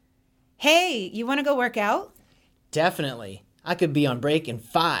Hey, you want to go work out? Definitely. I could be on break in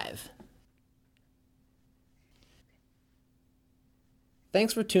 5.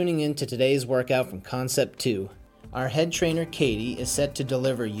 Thanks for tuning in to today's workout from Concept 2. Our head trainer Katie is set to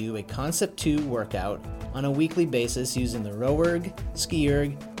deliver you a Concept 2 workout on a weekly basis using the RowErg,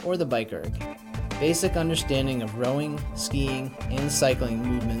 SkiErg, or the BikeErg. Basic understanding of rowing, skiing, and cycling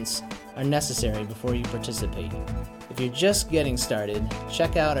movements are necessary before you participate. If you're just getting started,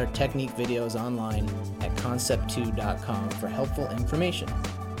 check out our technique videos online at concept2.com for helpful information.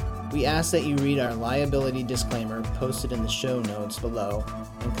 We ask that you read our liability disclaimer posted in the show notes below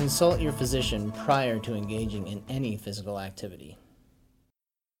and consult your physician prior to engaging in any physical activity.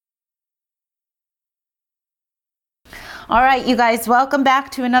 All right, you guys, welcome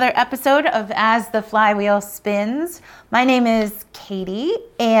back to another episode of As the Flywheel Spins. My name is Katie,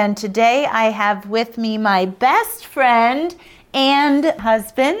 and today I have with me my best friend and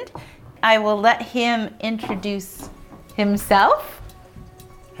husband. I will let him introduce himself.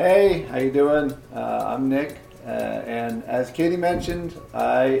 Hey, how you doing? I'm Nick, and as Katie mentioned,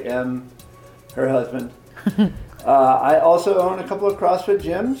 I am her husband. I also own a couple of CrossFit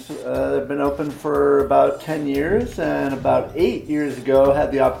gyms. They've been open for about 10 years, and about 8 years ago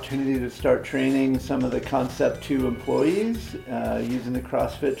had the opportunity to start training some of the Concept 2 employees using the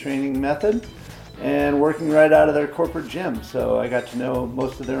CrossFit training method and working right out of their corporate gym. So I got to know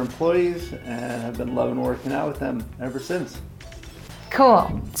most of their employees and have been loving working out with them ever since.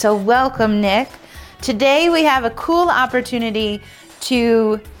 Cool. So welcome, Nick. Today we have a cool opportunity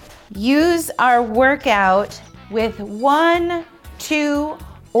to use our workout with 1, 2,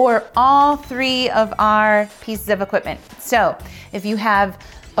 or all 3 of our pieces of equipment. So if you have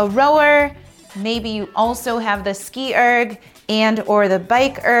a rower, maybe you also have the SkiErg and or the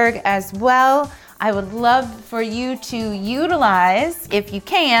BikeErg as well. I would love for you to utilize, if you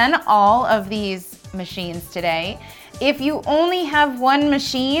can, all of these machines today. If you only have one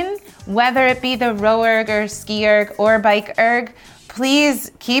machine, whether it be the RowErg or SkiErg or BikeErg,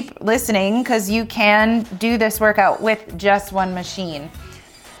 please keep listening because you can do this workout with just one machine.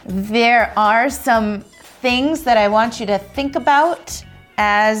 There are some things that I want you to think about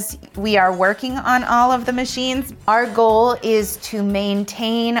as we are working on all of the machines. Our goal is to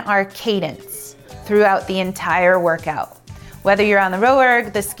maintain our cadence throughout the entire workout. Whether you're on the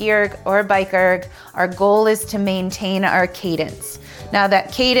RowErg, the SkiErg, or BikeErg, our goal is to maintain our cadence. Now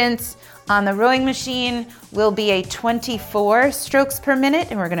that cadence on the rowing machine will be a 24 strokes per minute,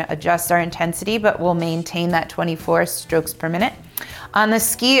 and we're gonna adjust our intensity, but we'll maintain that 24 strokes per minute. On the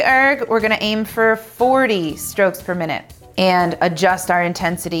SkiErg, we're gonna aim for 40 strokes per minute and adjust our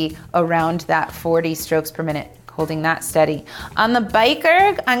intensity around that 40 strokes per minute, holding that steady. On the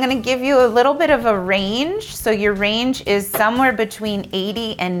BikeErg, I'm gonna give you a little bit of a range. So your range is somewhere between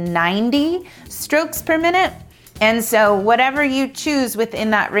 80 and 90 strokes per minute. And so whatever you choose within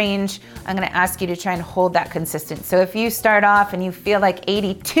that range, I'm gonna ask you to try and hold that consistent. So if you start off and you feel like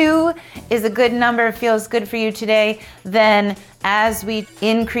 82 is a good number, feels good for you today, then as we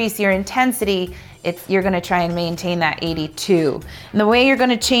increase your intensity, you're gonna try and maintain that 82. And the way you're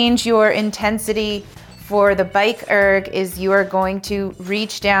gonna change your intensity for the BikeErg is you are going to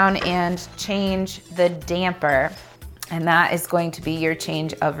reach down and change the damper. And that is going to be your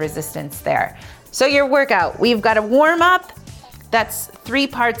change of resistance there. So your workout, we've got a warm up that's 3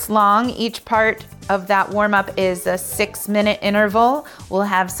 parts long. Each part of that warm up is a 6-minute interval. We'll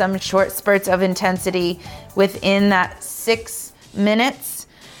have some short spurts of intensity within that 6 minutes.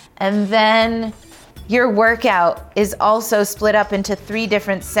 And then your workout is also split up into 3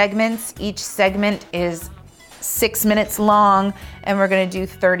 different segments. Each segment is 6 minutes long, and we're gonna do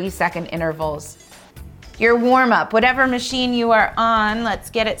 30-second intervals. Your warm up, whatever machine you are on,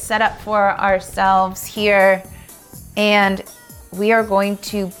 let's get it set up for ourselves here. And we are going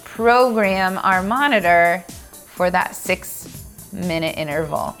to program our monitor for that 6-minute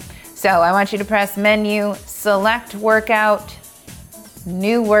interval. So I want you to press menu, select workout,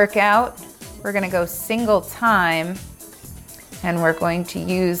 new workout. We're gonna go single time, and we're going to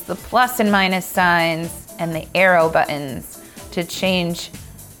use the plus and minus signs and the arrow buttons to change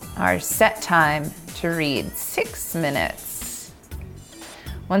our set time to read 6 minutes.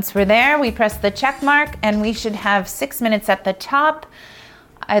 Once we're there, we press the check mark and we should have 6 minutes at the top.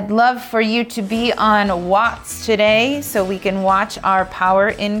 I'd love for you to be on watts today so we can watch our power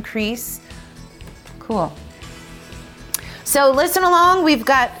increase. Cool. So listen along, we've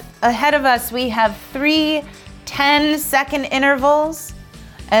got ahead of us, we have 3 10-second intervals,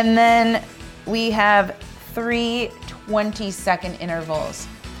 and then we have 3 20-second intervals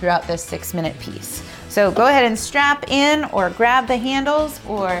throughout this 6-minute piece. So go ahead and strap in or grab the handles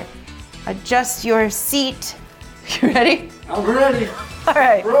or Adjust your seat. You ready? I'm ready. All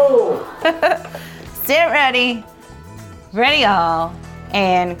right. Roll. Sit ready. Ready all.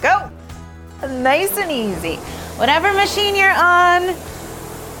 And go. Nice and easy. Whatever machine you're on,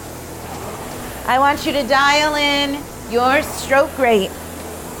 I want you to dial in your stroke rate.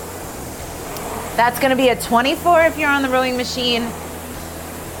 That's going to be a 24 if you're on the rowing machine,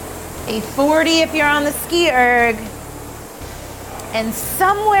 a 40 if you're on the MultiErg, and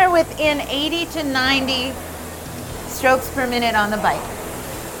somewhere within 80 to 90 strokes per minute on the bike.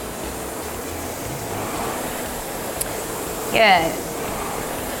 Good.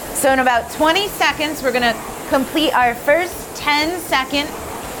 So in about 20 seconds, we're going to complete our first 10-second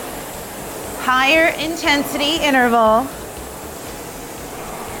higher intensity interval.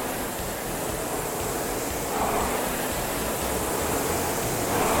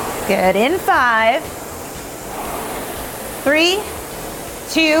 Good. In 5, 3,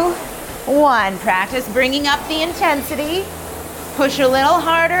 2, 1. Practice bringing up the intensity. Push a little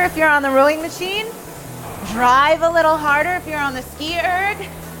harder if you're on the rowing machine. Drive a little harder if you're on the MultiErg.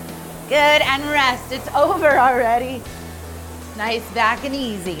 Good. And rest. It's over already. Nice, back and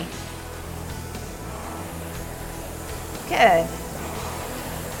easy. Good.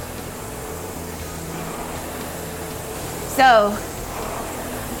 So,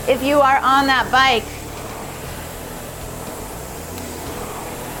 if you are on that bike,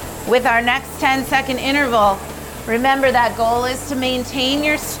 with our next 10-second interval, remember that goal is to maintain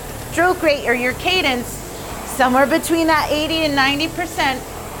your stroke rate or your cadence somewhere between that 80 and 90%.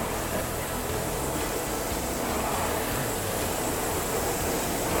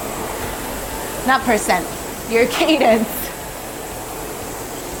 Not percent, your cadence.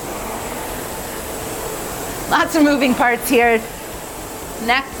 Lots of moving parts here.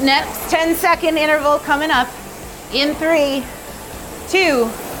 Next 10-second interval coming up. In 3, 2,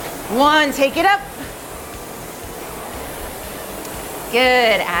 1. Take it up. Good.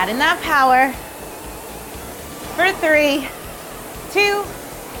 Add in that power. For 3, 2,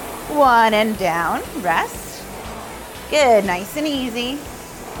 1. And down. Rest. Good. Nice and easy.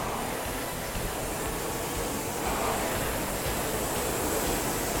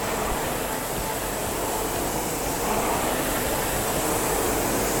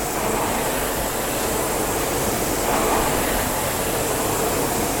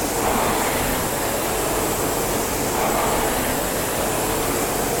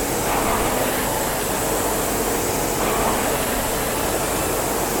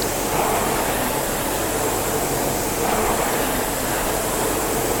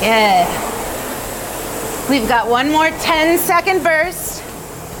 Good. We've got one more 10-second burst.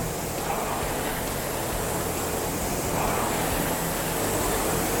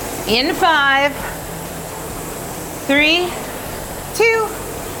 In 5, 3, 2,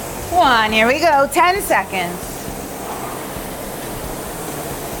 1. Here we go. 10 seconds.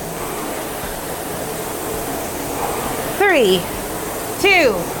 3,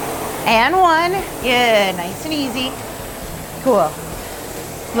 2, and 1. Good. Nice and easy. Cool.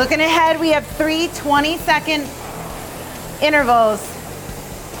 Looking ahead, we have 3 20-second intervals.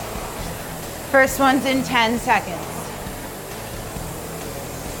 First one's in 10 seconds.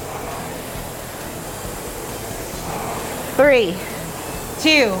 3,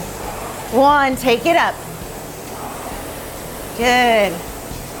 2, 1. Take it up. Good.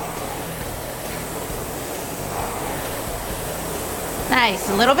 Nice.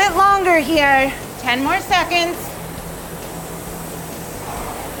 A little bit longer here. 10 more seconds.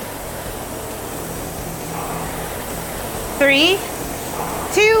 3,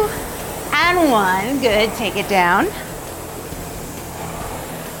 2, and 1. Good. Take it down.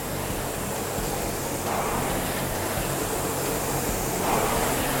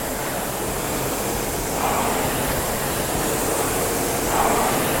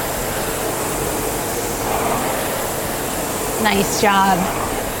 Nice job.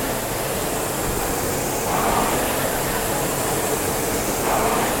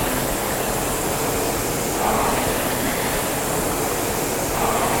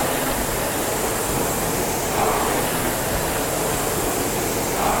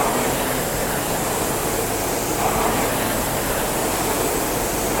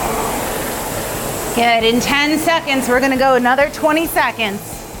 Good. In 10 seconds, we're going to go another 20 seconds.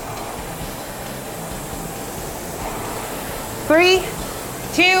 3,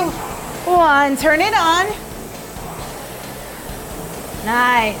 2, 1. Turn it on.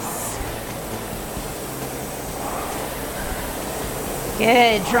 Nice.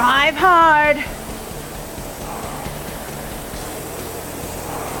 Good. Drive hard.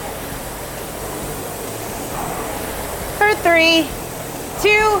 For 3,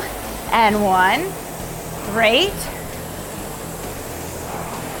 2, and 1. Great.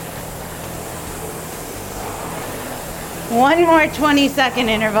 One more 20-second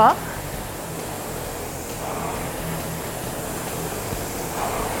interval.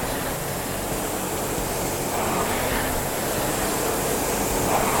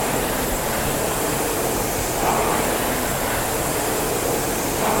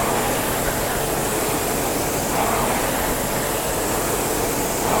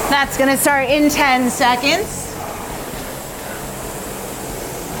 That's going to start in 10 seconds.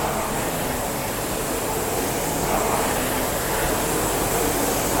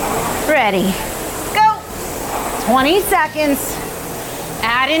 Ready, go. 20 seconds.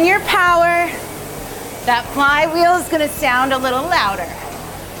 Add in your power. That flywheel is going to sound a little louder.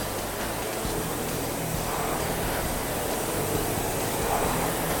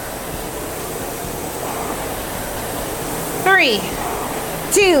 Three,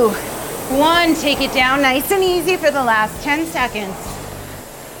 2, 1. Take it down nice and easy for the last 10 seconds.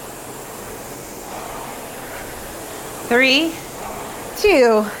 3,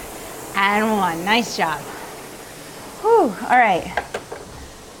 2, and 1. Nice job. Whew. All right.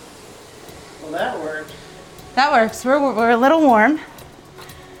 Well, that worked. That works. We're a little warm,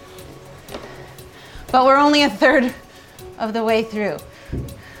 but we're only a third of the way through.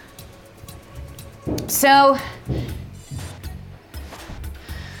 So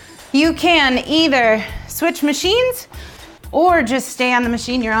you can either switch machines or just stay on the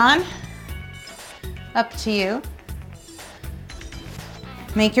machine you're on. Up to you.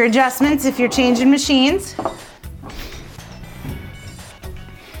 Make your adjustments if you're changing machines.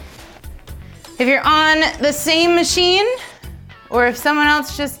 If you're on the same machine, or if someone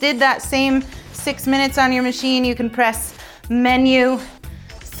else just did that same 6 minutes on your machine, you can press menu,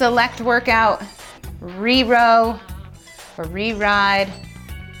 select workout, re-row, or re-ride,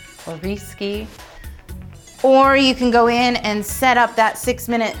 or re-ski. Or you can go in and set up that 6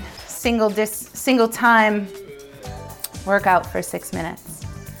 minute single time workout for 6 minutes.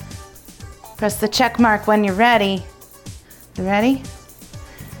 Press the check mark when you're ready. You ready?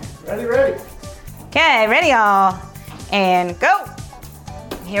 Ready. Okay, ready y'all. And go.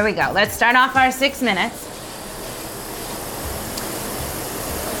 Here we go. Let's start off our 6 minutes.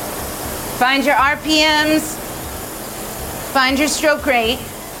 Find your RPMs, find your stroke rate,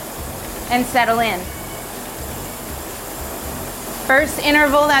 and settle in. First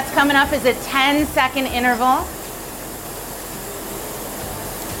interval that's coming up is a 10-second interval.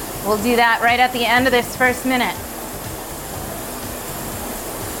 We'll do that right at the end of this first minute.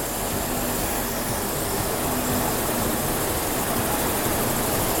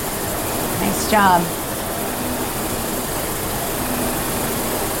 Nice job.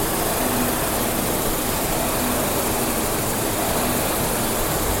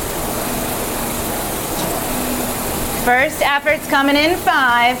 First effort's coming in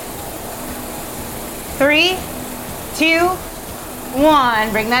 5, 3, 2,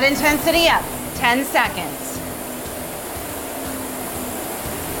 1. Bring that intensity up. 10 seconds.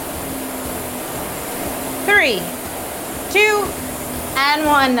 3, 2, and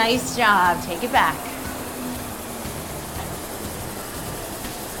 1. Nice job. Take it back.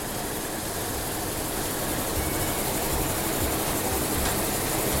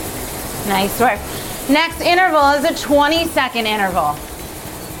 Nice work. Next interval is a 20-second interval.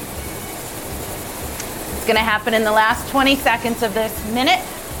 It's going to happen in the last 20 seconds of this minute.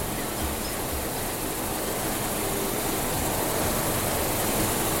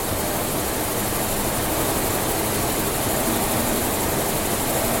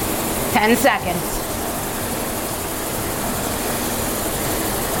 Ten seconds.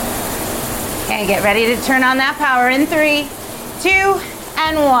 Okay, get ready to turn on that power in 3, 2,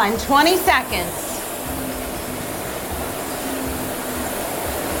 and 1. 20 seconds.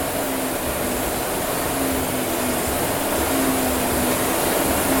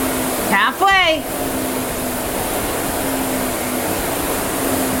 Halfway.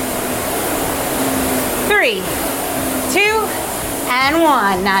 3, 2, and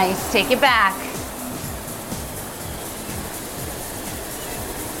 1. Nice. Take it back.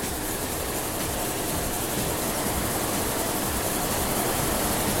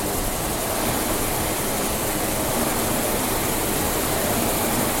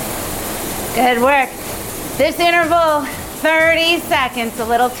 Good work. This interval, 30 seconds, a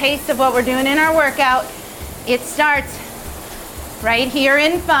little taste of what we're doing in our workout. It starts right here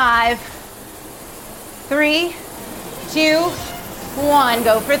in 5, 3, 2, 1.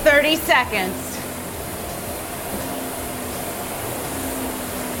 Go for 30 seconds.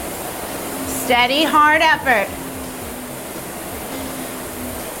 Steady, hard effort.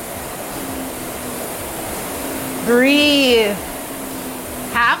 Breathe.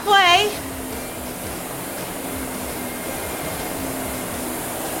 Halfway.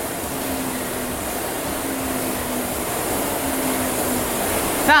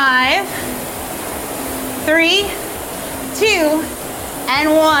 5, 3, 2,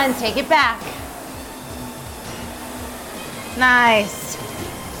 and 1. Take it back. Nice.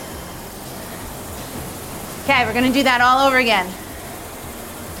 Okay, we're gonna do that all over again.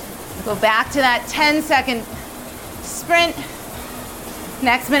 Go back to that 10-second sprint.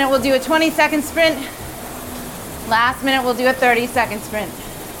 Next minute we'll do a 20-second sprint. Last minute we'll do a 30-second sprint.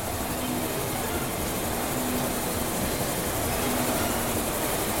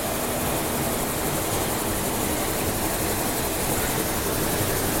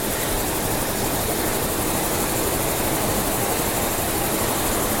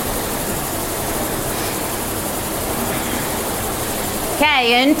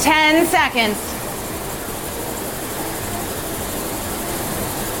 Okay, in 10 seconds.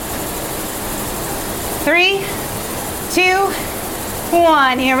 Three, 2,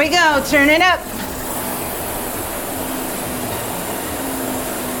 1. Here we go. Turn it up.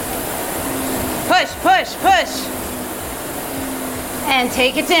 Push, push, push. And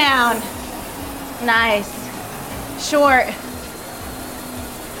take it down. Nice. Short.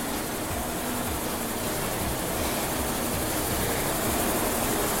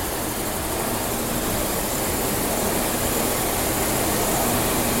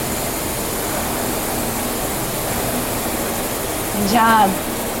 Good job.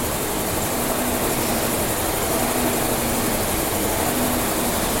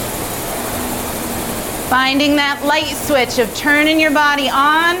 Finding that light switch of turning your body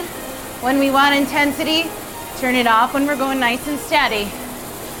on when we want intensity, turn it off when we're going nice and steady.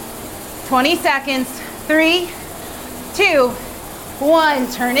 20 seconds. 3, 2,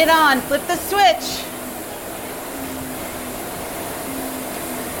 1. Turn it on. Flip the switch.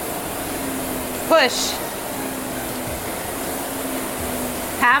 Push.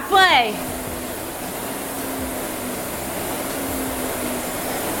 Halfway.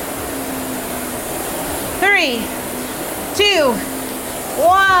 3, 2,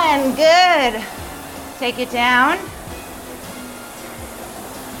 1. Good. Take it down.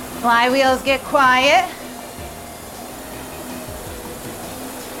 Flywheels get quiet.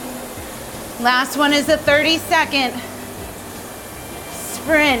 Last one is a 30-second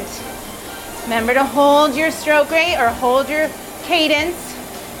sprint. Remember to hold your stroke rate or hold your cadence.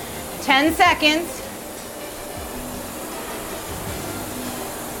 10 seconds.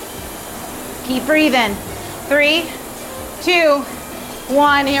 Keep breathing. 3, 2,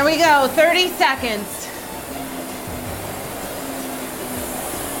 1. Here we go. 30 seconds.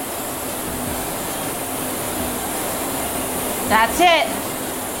 That's it.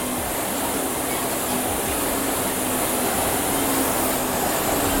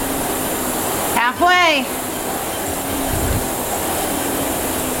 Halfway.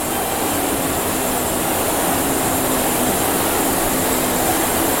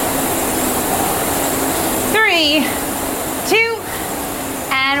 Three, 2,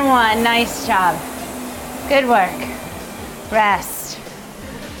 and 1. Nice job. Good work. Rest.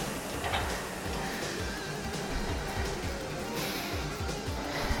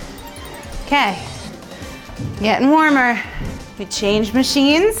 Okay. Getting warmer. We change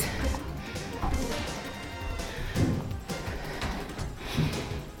machines.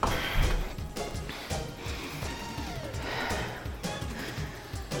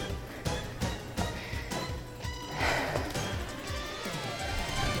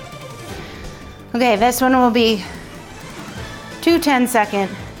 Okay, this one will be 2 10-second,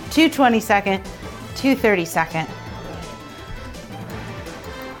 2 20-second, 2 30-second.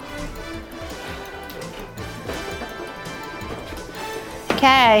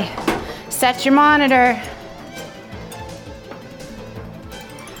 Okay, set your monitor.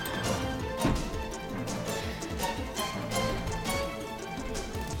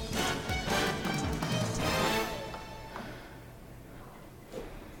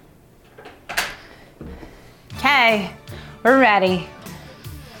 Okay, we're ready.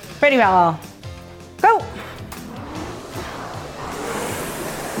 Pretty well. Go.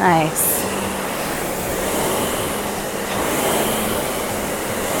 Nice.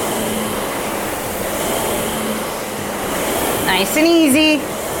 Nice and easy.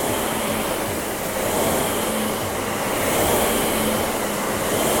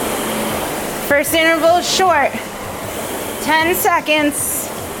 First interval is short. 10 seconds.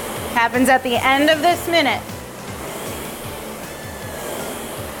 Happens at the end of this minute.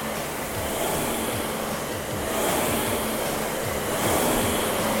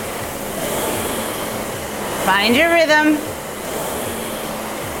 Find your rhythm.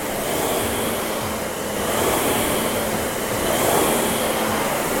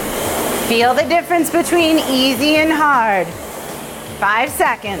 Feel the difference between easy and hard. 5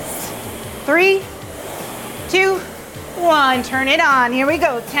 seconds. 3, 2, 1. Turn it on. Here we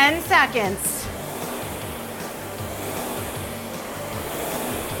go. 10 seconds.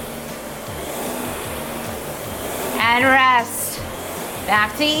 And rest.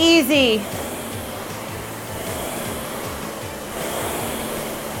 Back to easy.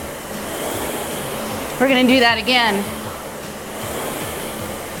 We're going to do that again.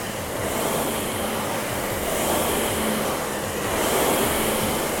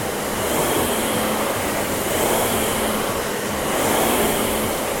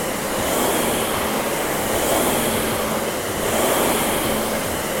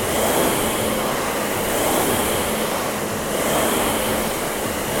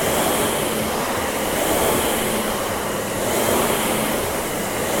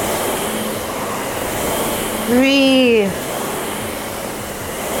 Breathe.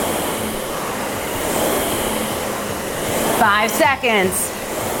 5 seconds.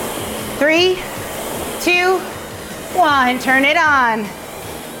 3, 2, 1. Turn it on.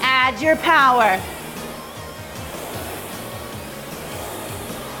 Add your power.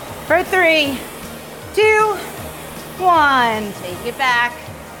 For 3, 2, 1. Take it back.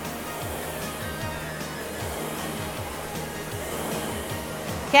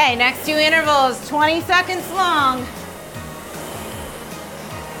 Okay, next 2 intervals, 20 seconds long.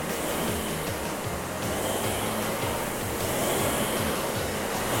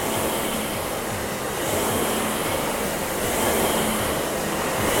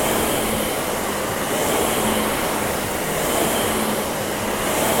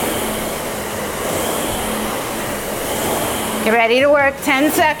 Get ready to work,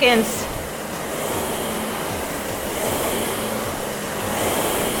 10 seconds.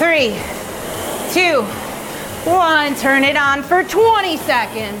 3, 2, 1. Turn it on for 20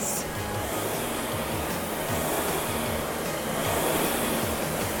 seconds.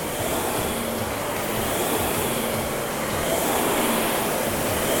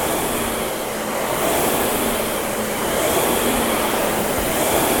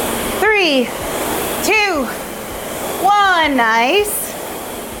 Three, 2, 1. Nice.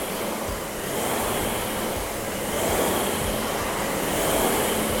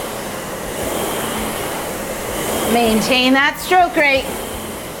 Maintain that stroke rate.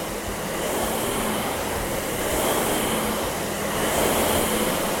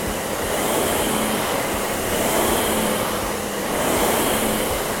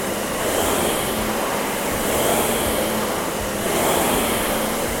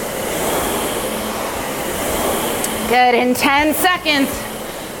 Good, in 10 seconds,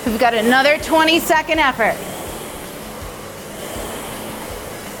 we've got another 20-second effort.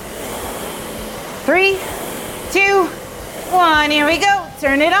 3, 2, 1, here we go.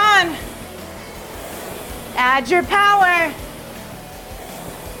 Turn it on. Add your power.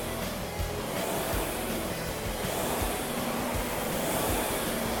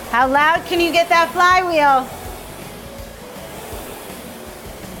 How loud can you get that flywheel?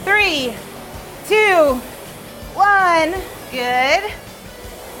 3, 2, 1. Good.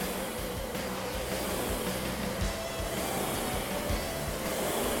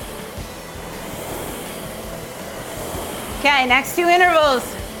 Okay, next 2 intervals,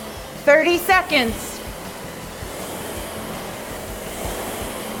 30 seconds.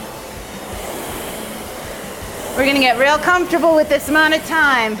 We're gonna get real comfortable with this amount of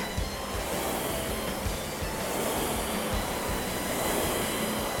time.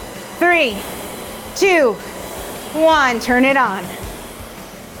 3, 2, 1, turn it on.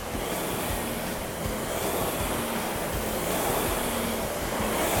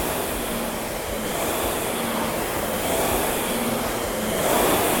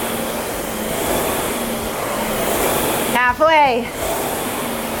 Halfway.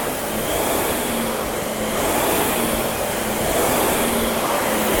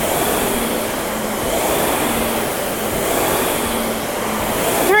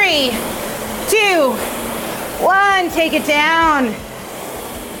 Three, 2, 1, take it down.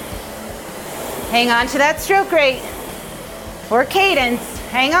 Hang on to that stroke rate or cadence.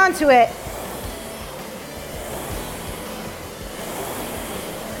 Hang on to it.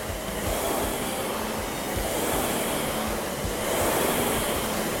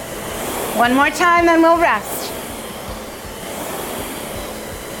 One more time, then we'll rest.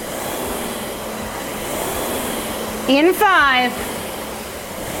 In 5,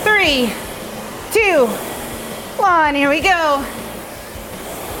 3, 2, 1, here we go.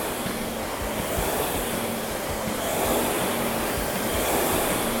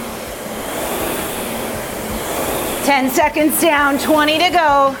 10 seconds down, 20 to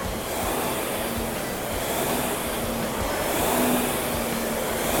go.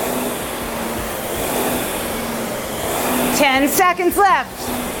 Ten seconds left.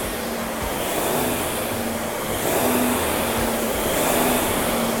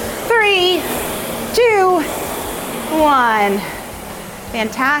 3, 2, 1.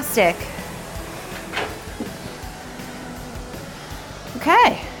 Fantastic.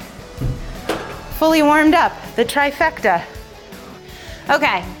 Okay. Fully warmed up, the trifecta.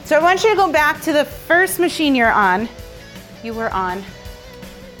 Okay, so I want you to go back to the first machine you were on,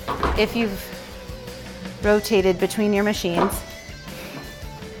 if you've rotated between your machines.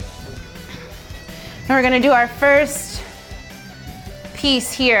 And we're gonna do our first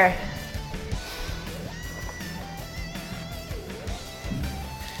piece here.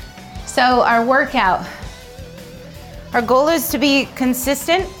 So our workout, our goal is to be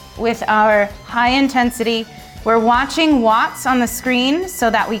consistent with our high intensity. We're watching watts on the screen so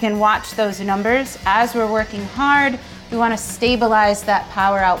that we can watch those numbers. As we're working hard, we want to stabilize that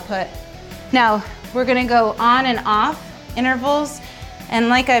power output. Now, we're going to go on and off intervals. And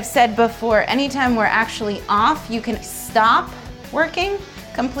like I've said before, anytime we're actually off, you can stop working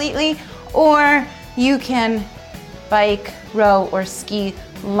completely, or you can bike, row, or ski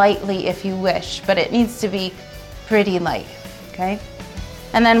lightly if you wish, but it needs to be pretty light, okay?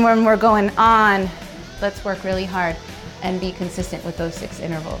 And then when we're going on, let's work really hard and be consistent with those 6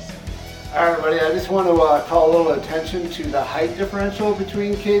 intervals. All right, everybody, I just want to call a little attention to the height differential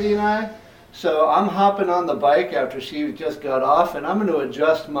between Katie and I. So I'm hopping on the bike after she just got off, and I'm going to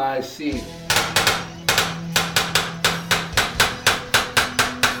adjust my seat.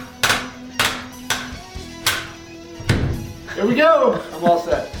 Here we go. I'm all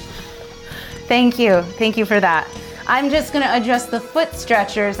set. Thank you. Thank you for that. I'm just going to adjust the foot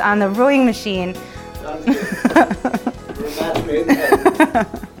stretchers on the rowing machine. Sounds good. We're a match made in heaven.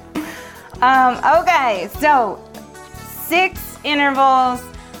 Okay, so 6 intervals.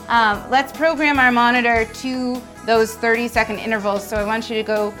 Let's program our monitor to those 30-second intervals. So I want you to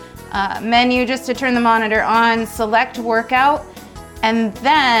go menu just to turn the monitor on, select workout, and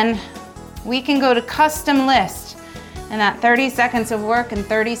then we can go to custom list. And that 30 seconds of work and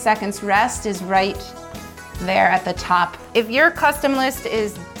 30 seconds rest is right there at the top. If your custom list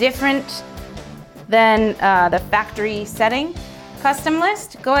is different than the factory setting custom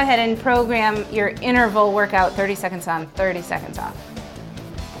list, go ahead and program your interval workout 30 seconds on, 30 seconds off.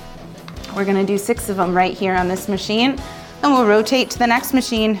 We're gonna do 6 of them right here on this machine, and we'll rotate to the next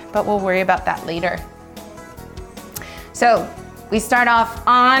machine, but we'll worry about that later. So we start off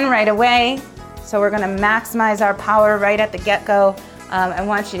on right away. So we're gonna maximize our power right at the get-go. I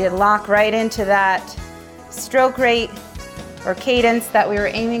want you to lock right into that stroke rate or cadence that we were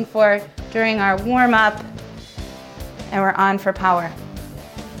aiming for during our warm-up, and we're on for power.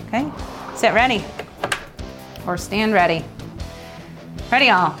 Okay, sit ready, or stand ready. Ready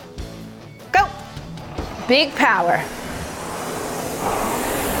all, go. Big power.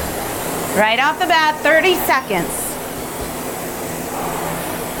 Right off the bat, 30 seconds.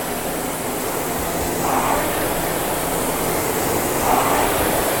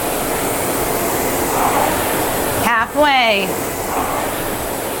 Halfway.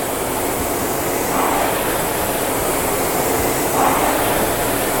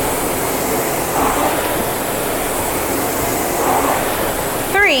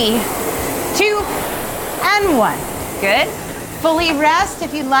 Three, 2, and 1. Good. Fully rest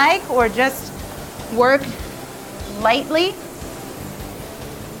if you like, or just work lightly.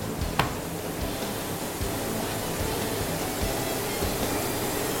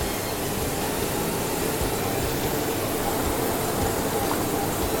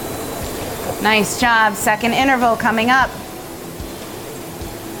 Nice job. Second interval coming up.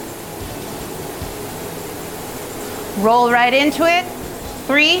 Roll right into it.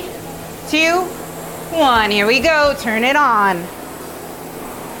 3, 2, 1. Here we go. Turn it on.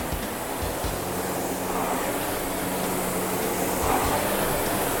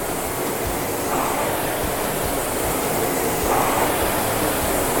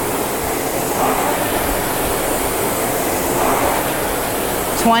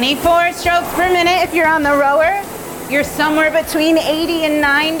 "24 strokes per minute if you're on the rower. You're somewhere between 80 and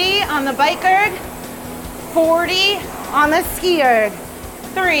 90 on the bike erg. 40 on the ski erg.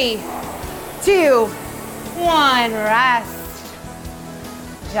 3, 2, 1. Rest.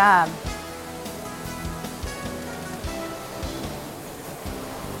 Good job.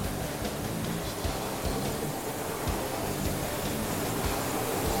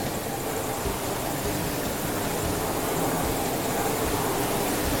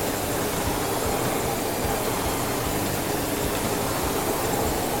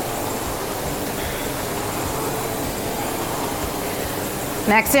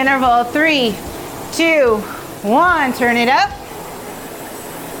 Next interval, 3, 2, 1, turn it up.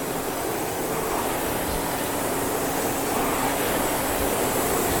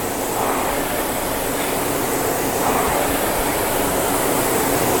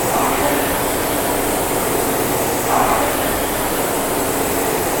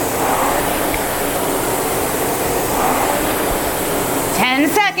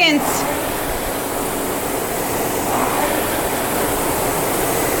 Seconds.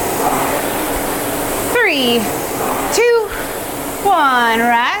 3, 2, 1,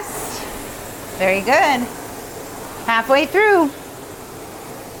 rest. Very good. Halfway through.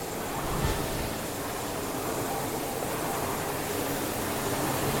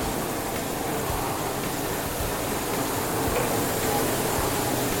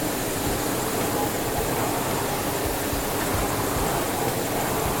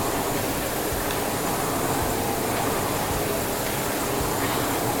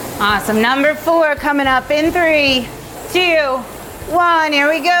 Awesome. Number 4 coming up in 3, 2, 1. Here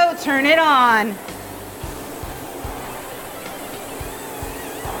we go. Turn it on.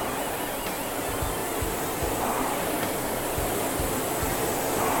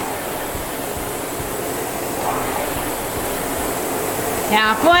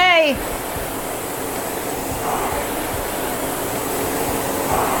 Halfway.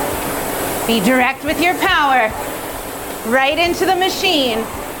 Be direct with your power. Right into the machine.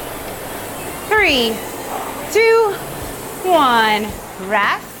 3, 2, 1.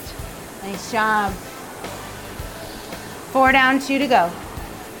 Rest. Nice job. 4 down, 2 to go.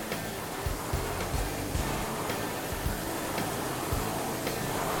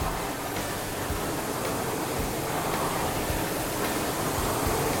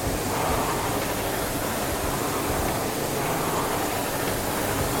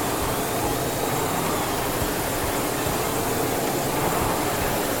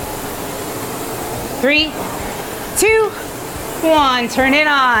 Three, 2, 1, turn it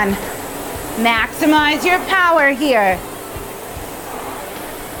on. Maximize your power here.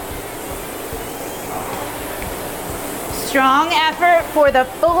 Strong effort for the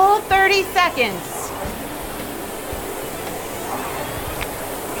full 30 seconds.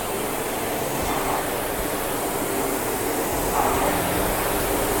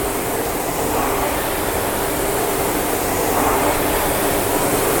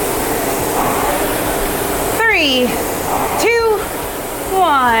 Three, 2,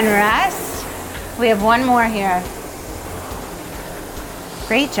 1, rest. We have one more here.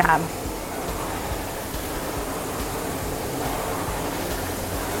 Great job.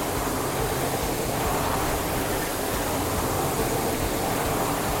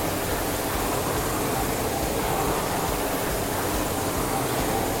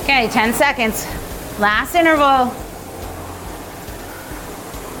 Okay, 10 seconds. Last interval.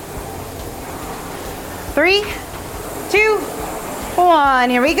 3, 2, 1.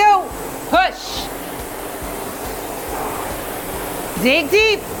 Here we go. Push. Dig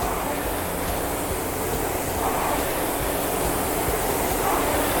deep.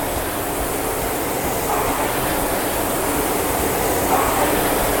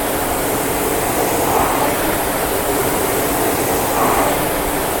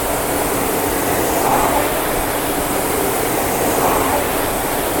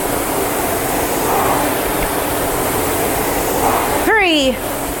 Three,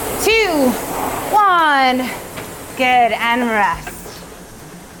 2, 1. Good, and rest.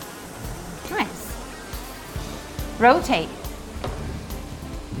 Nice. Rotate.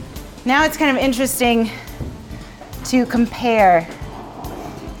 Now it's kind of interesting to compare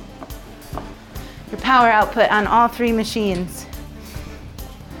your power output on all 3 machines.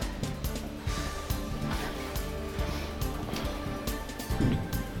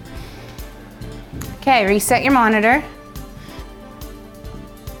 Okay, reset your monitor.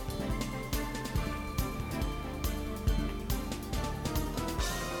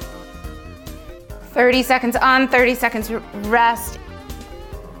 "30 seconds on, 30 seconds rest."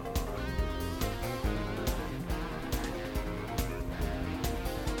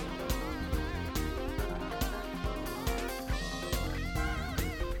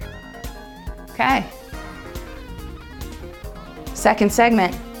 Okay. Second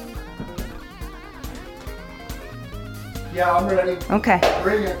segment. Yeah, I'm ready. Okay.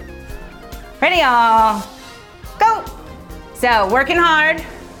 Bring it. Ready, y'all? Go! So, working hard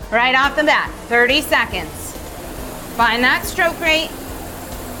right off the bat. 30 seconds. Find that stroke rate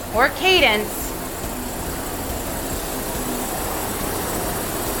or cadence.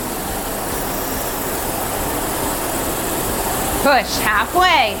 Push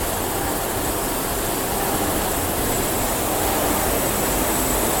halfway.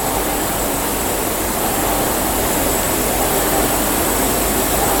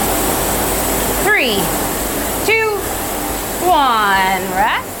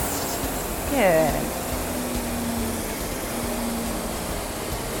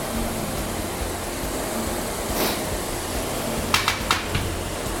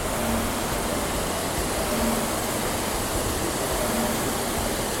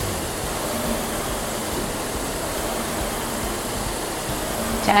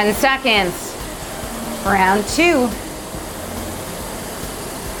 10 seconds. Round 2.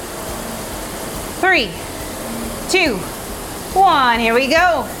 3, 2, 1. Here we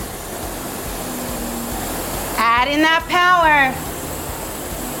go. Add in that power.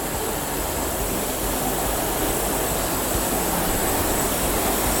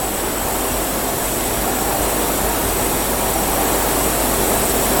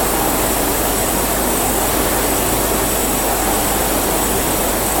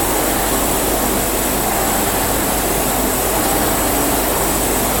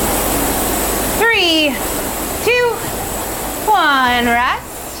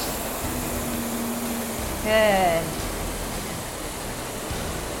 Rest. Good.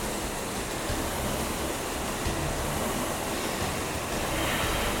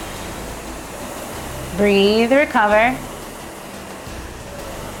 Breathe, recover.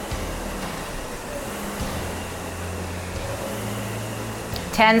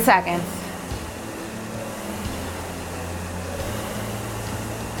 Ten seconds.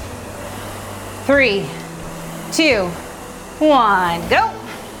 Three, 2, 1, go.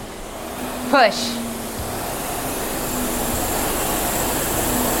 Push.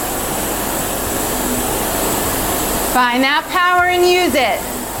 Find that power and use it.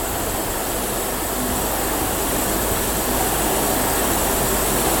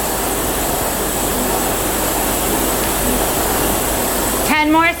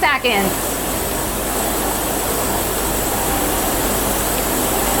 Ten more seconds.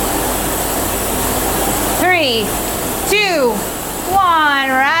 Three, 2, 1,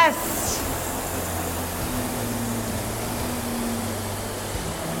 rest.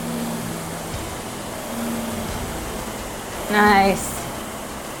 Nice.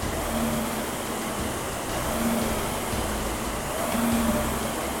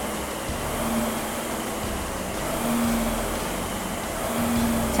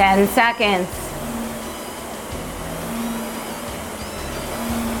 Ten seconds.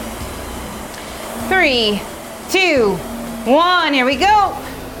 Three, 2, 1, here we go.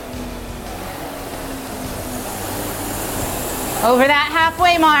 Over that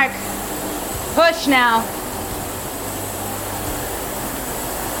halfway mark. Push now.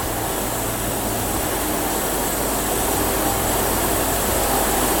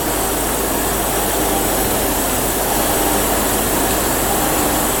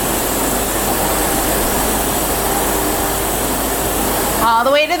 All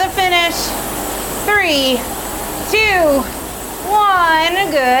the way to the finish. 3, 2,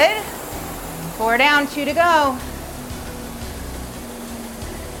 1, good. 4 down, 2 to go.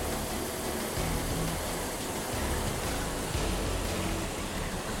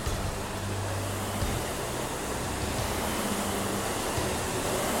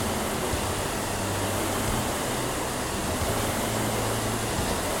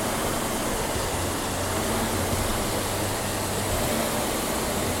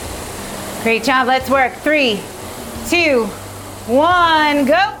 Great job, let's work. 3, 2, 1,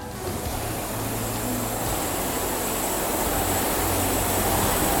 go.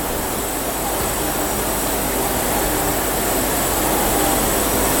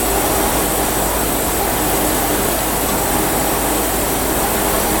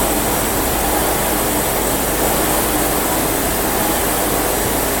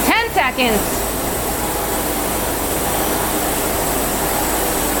 Seconds.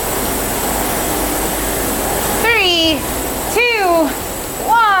 3, 2,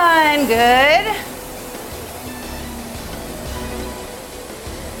 1, good.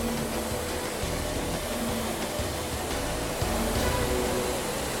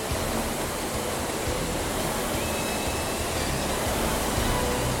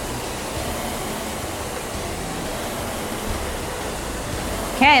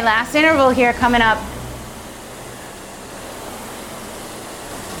 Okay, last interval here coming up.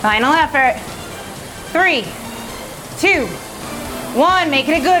 Final effort. 3, 2, 1, make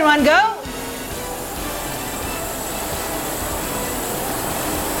it a good one, go.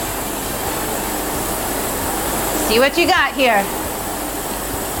 See what you got here.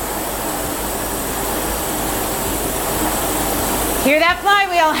 Hear that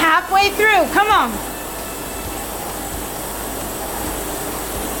flywheel halfway through, come on.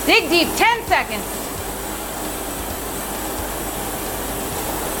 Dig deep, 10 seconds.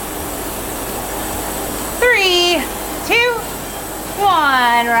 3, 2,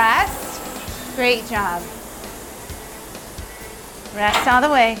 1, rest. Great job. Rest all the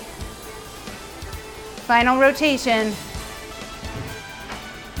way. Final rotation.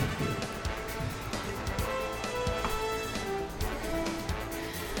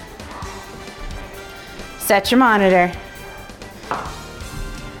 Set your monitor.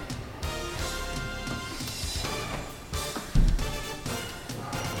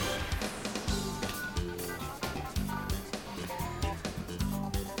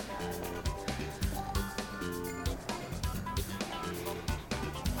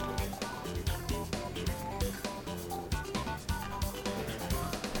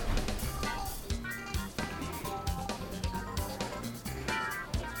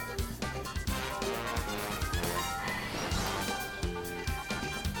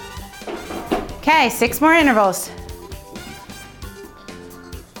 Okay, 6 more intervals.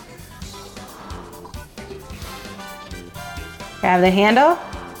 Grab the handle.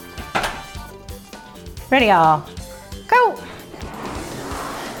 Ready, all. Go.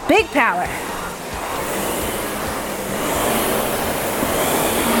 Big power.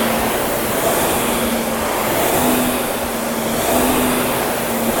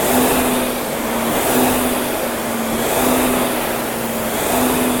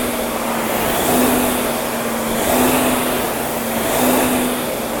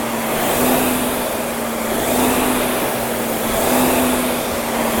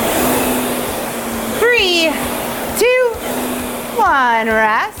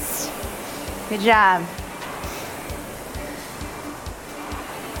 Rest. Good job.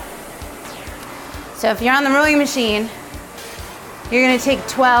 So if you're on the rowing machine, you're going to take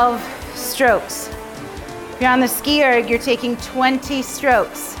 12 strokes. If you're on the ski erg, you're taking 20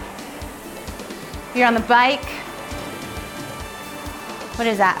 strokes. If you're on the bike, what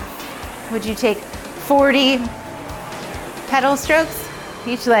is that? Would you take 40 pedal strokes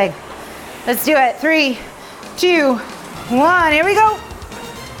each leg? Let's do it. 3, 2, 1. Here we go.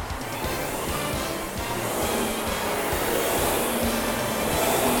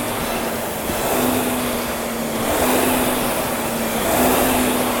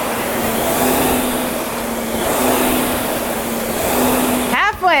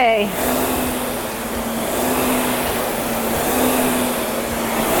 Halfway.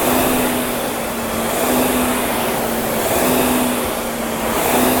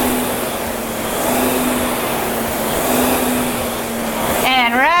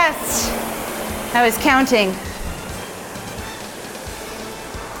 And rest. I was counting.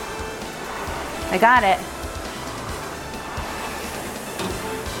 I got it.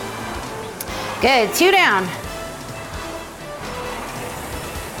 Good, 2 down.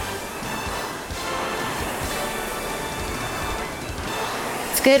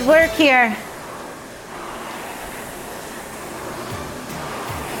 It's good work here.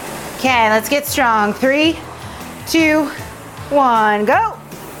 Okay, let's get strong. 3, 2, 1, go.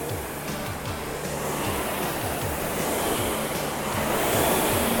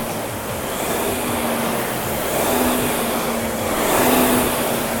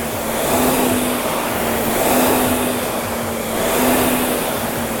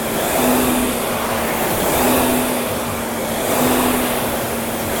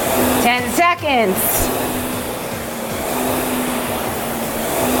 Seconds.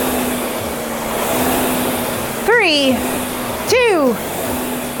 3, 2,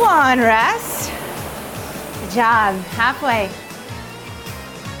 1, rest. Good job. Halfway.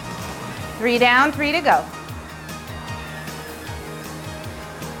 3 down, 3 to go.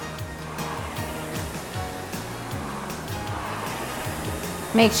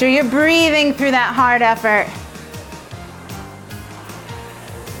 Make sure you're breathing through that hard effort.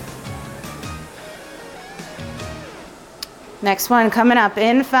 Next one coming up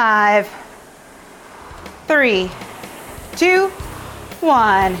in 5, 3, 2,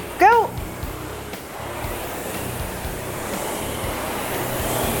 1, go.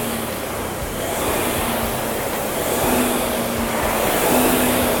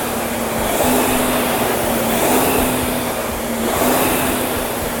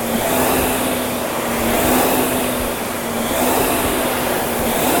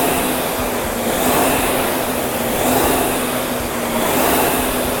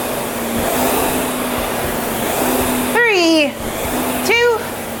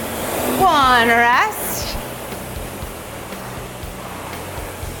 Rest.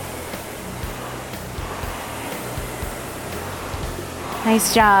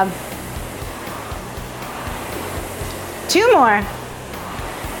 Nice job. 2 more.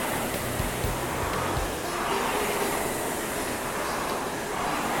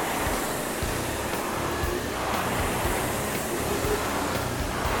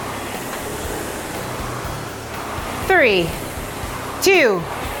 Three, 2,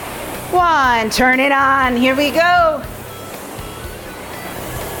 1, turn it on. Here we go.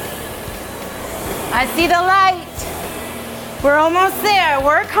 I see the light. We're almost there.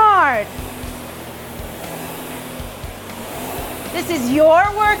 Work hard. This is your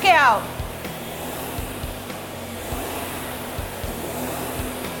workout.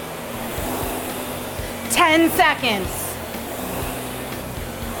 Ten seconds.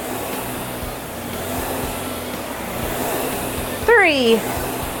 3,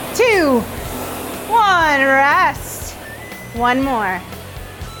 2, 1, rest. 1 more.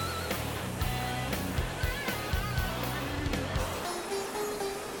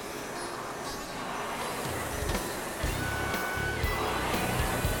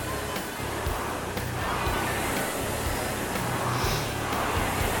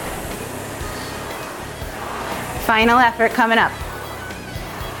 Final effort coming up.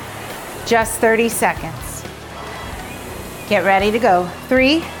 Just 30 seconds. Get ready to go.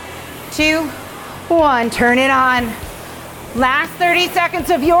 3, 2, 1. Turn it on. Last 30 seconds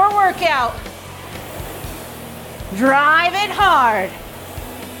of your workout. Drive it hard.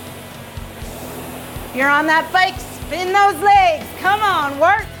 You're on that bike, spin those legs. Come on,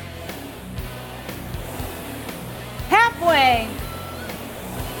 work. Halfway.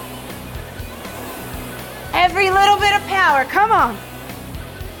 Every little bit of power, come on.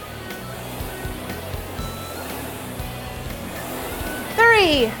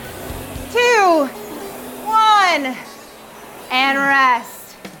 Three, 2, 1, and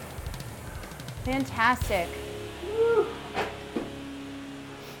rest. Fantastic.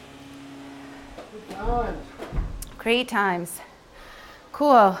 Great times.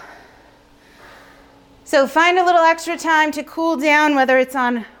 Cool. So find a little extra time to cool down, whether it's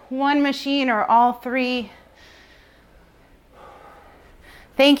on one machine or all three.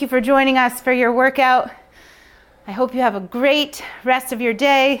 Thank you for joining us for your workout. I hope you have a great rest of your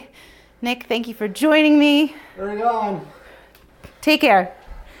day. Nick, thank you for joining me. Very on. Take care.